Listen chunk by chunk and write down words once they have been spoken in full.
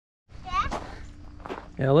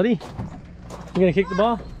Elodie, you gonna kick the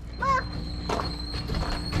ball?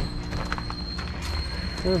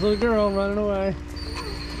 There's a little girl running away.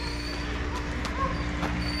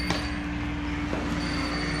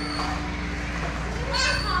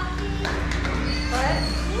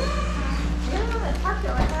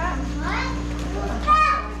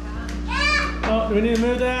 Oh, do we need to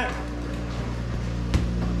move that?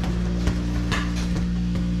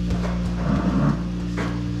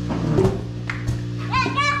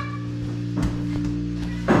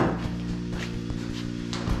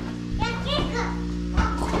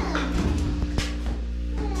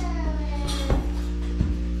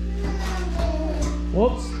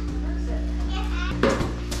 Whoops.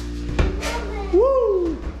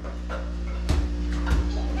 Woo!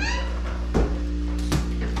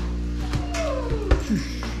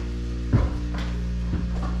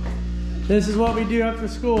 This is what we do after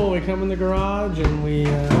school. We come in the garage and we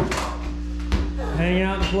hang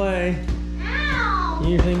out and play. Ow.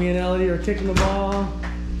 Usually me and Elodie are kicking the ball.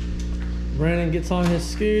 Brandon gets on his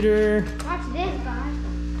scooter. Watch this, guy.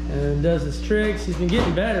 And does his tricks. He's been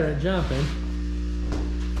getting better at jumping.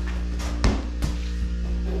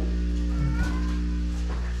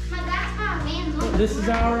 This is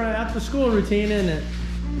our after school routine, isn't it?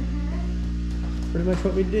 Mm-hmm. Pretty much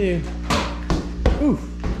what we do. Oof.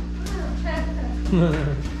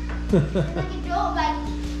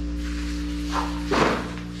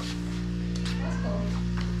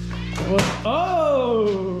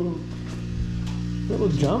 Oh! Little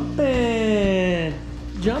jumping.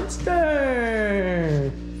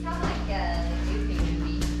 Jumpster. Sounds like a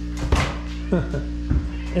goofy movie.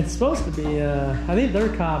 It's supposed to be, I think they're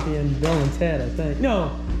copying Bill and Ted, I think. No,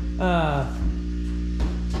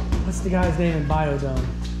 what's the guy's name in Biodome?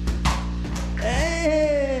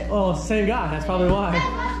 Hey! Well, it's the same guy, that's probably why.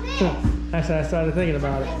 Actually, I started thinking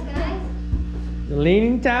about it. The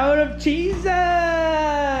Leaning Tower of Jesus!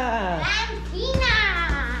 John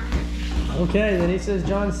Cena! Okay, then he says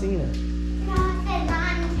John Cena. John said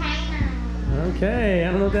John Cena. Okay, I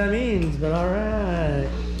don't know what that means, but alright.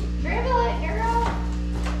 Dribble it, girl.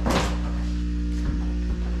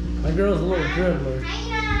 My girl's a little dribbler.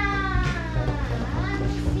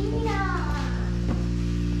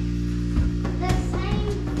 The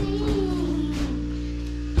same thing.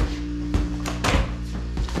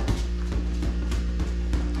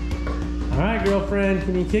 All right, girlfriend,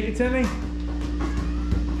 can you kick it to me?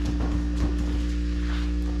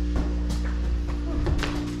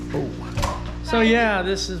 Oh. So yeah,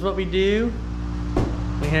 this is what we do.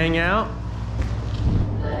 We hang out.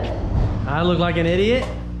 I look like an idiot.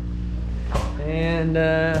 And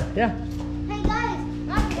yeah. Hey guys,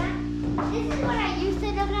 not that. This is what I used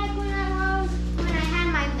to look like when I had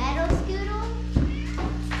my metal scooter.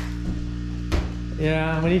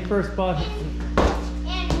 Yeah, when he first bought it.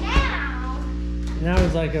 And now Now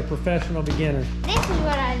he's like a professional beginner. this is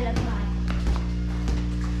what I look like.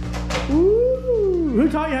 Ooh, who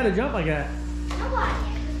taught you how to jump like that? Nobody.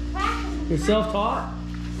 I just practiced. You're self-taught?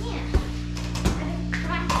 Yeah. I just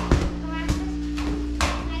practiced.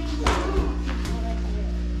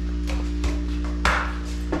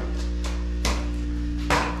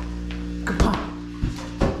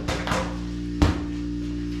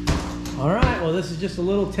 All right, well, this is just a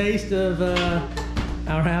little taste of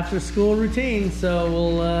our after school routine. So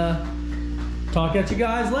we'll talk at you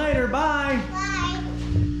guys later. Bye. Bye.